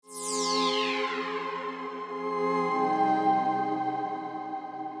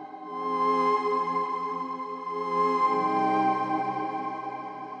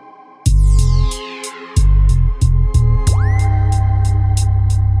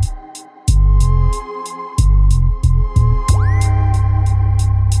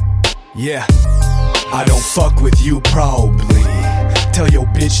Yeah, I don't fuck with you probably. Tell your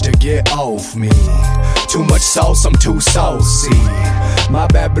bitch to get off me. Too much sauce, I'm too saucy. My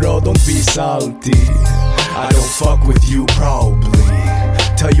bad bro, don't be salty. I don't fuck with you probably.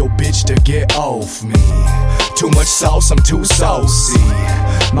 Tell your bitch to get off me. Too much sauce, I'm too saucy.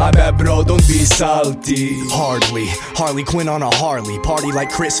 My bad bro, don't be salty. Hardly, Harley Quinn on a Harley. Party like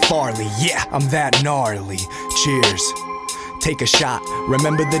Chris Farley, yeah, I'm that gnarly. Cheers, take a shot.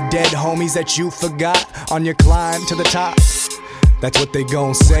 Remember the dead homies that you forgot on your climb to the top? That's what they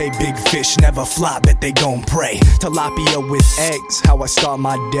gon' say. Big fish never fly, bet they gon' pray. Tilapia with eggs, how I start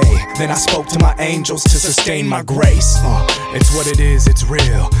my day. Then I spoke to my angels to sustain my grace. It's what it is, it's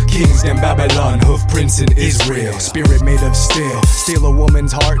real. Kings in Babylon, hoof prince in Israel. Spirit made of steel. Steal a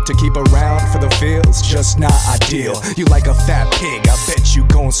woman's heart to keep around for the feels. Just not ideal. You like a fat pig, I bet you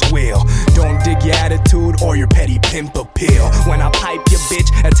gon' squeal. Don't dig your attitude or your petty pimp appeal. When I pipe your bitch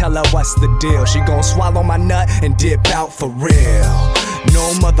and tell her what's the deal, she gon' swallow my nut and dip out for real.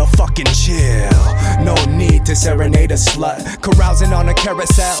 No motherfucking chill. No need to serenade a slut. Carousing on a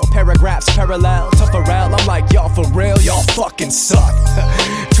carousel. Paragraphs parallel to Pharrell. I'm like, y'all for real, y'all fucking suck.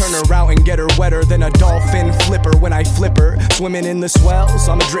 Turn her out and get her wetter than a dolphin flipper. When I flip her, swimming in the swells.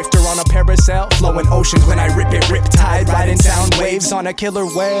 I'm a drifter on a parasail. Flowing oceans when I rip it, riptide. Riding sound waves on a killer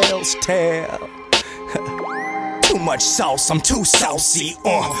whale's tail. Too much sauce, I'm too saucy,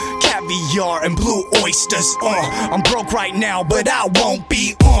 caviar and blue oysters, I'm broke right now, but I won't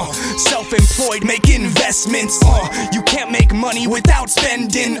be, self-employed, make investments, you can't make money without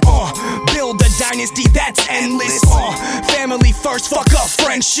spending, build a dynasty that's endless, family first, fuck up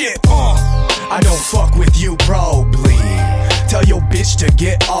friendship, I don't fuck with you probably. Tell your bitch to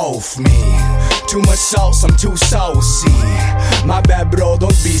get off me. Too much sauce, I'm too saucy. My bad bro, don't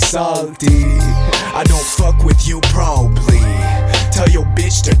be salty. I don't fuck with you probably. Tell your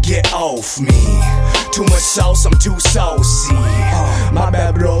bitch to get off me. Too much sauce, I'm too saucy. My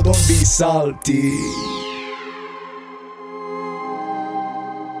bad bro, don't be salty.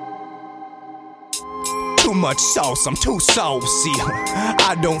 Too much sauce, I'm too saucy.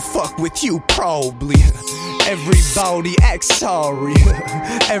 I don't fuck with you probably. Everybody act sorry.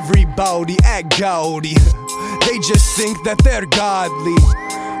 Everybody act gaudy. They just think that they're godly.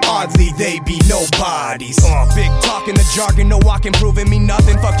 Oddly, they be nobodies. Big talking, the jargon, no walking, proving me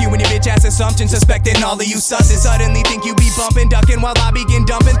nothing. Fuck you and your bitch ass assumption, suspecting all of you susses. Suddenly think you be bumping, ducking while I begin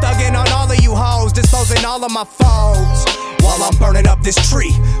dumping, thugging on all of you hoes, disposing all of my foes. While I'm burning up this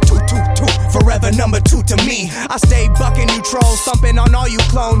tree, toot toot toot, forever number 2 to me. I stay bucking you trolls, thumping on all you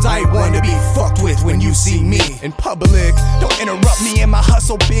clones. I ain't one to be fucked with when you see me in public. Don't interrupt me in my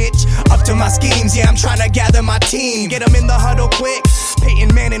hustle, bitch. Up to my schemes, yeah, I'm trying to gather my team. Get them in the huddle quick.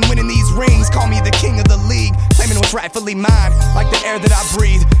 Peyton Manning winning these rings, call me the king of the league. Claiming what's rightfully mine, like the air that I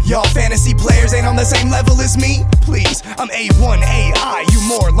breathe. Y'all fantasy players ain't on the same level as me. Please, I'm A1, AI, you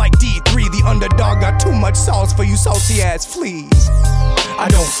more like D3. The underdog got too much sauce for you salty ass fleas. I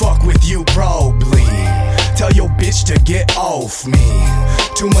don't fuck with you probably. Tell your bitch to get off me.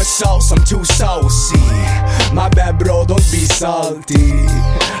 Too much sauce, I'm too saucy. My bad bro, don't be salty.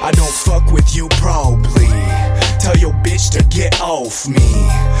 I don't fuck with you probably. Tell your bitch to get off me.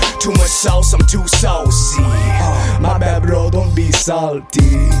 Too much sauce, I'm too saucy. My bad bro, don't be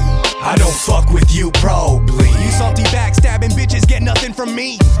salty. I don't fuck with you probably. You salty backstabbing bitches get nothing from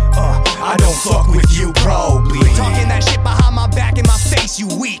me. I don't fuck with you probably. Talking that shit behind my back in my face, you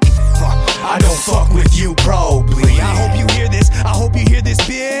weak. I don't fuck with you probably. I hope you hear this, I hope you hear this,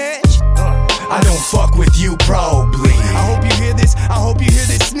 bitch. I don't fuck with you probably. I hope you hear this, I hope you hear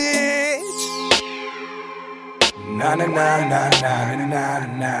this, snitch. Na na na na na na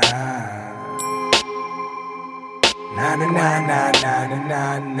na. Na na na na na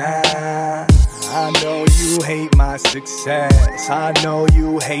na na. I know you hate my success. I know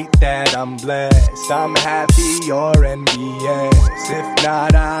you hate that I'm blessed. I'm happy you're envious. If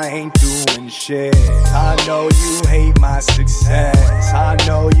not, I ain't doing shit. I know you hate my success. I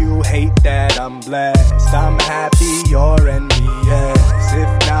know you hate that I'm blessed. I'm happy you're envious.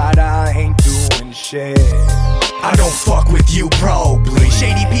 If not, I ain't doing shit. I don't fuck with you probably.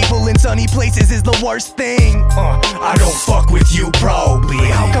 Shady people in sunny places is the worst thing. I don't fuck with you probably.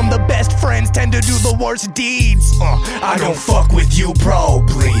 How come the best friends tend to do the worst deeds? I don't fuck with you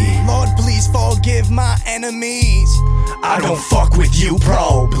probably. Lord, please forgive my enemies. I don't fuck with you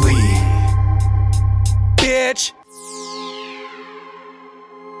probably. Bitch.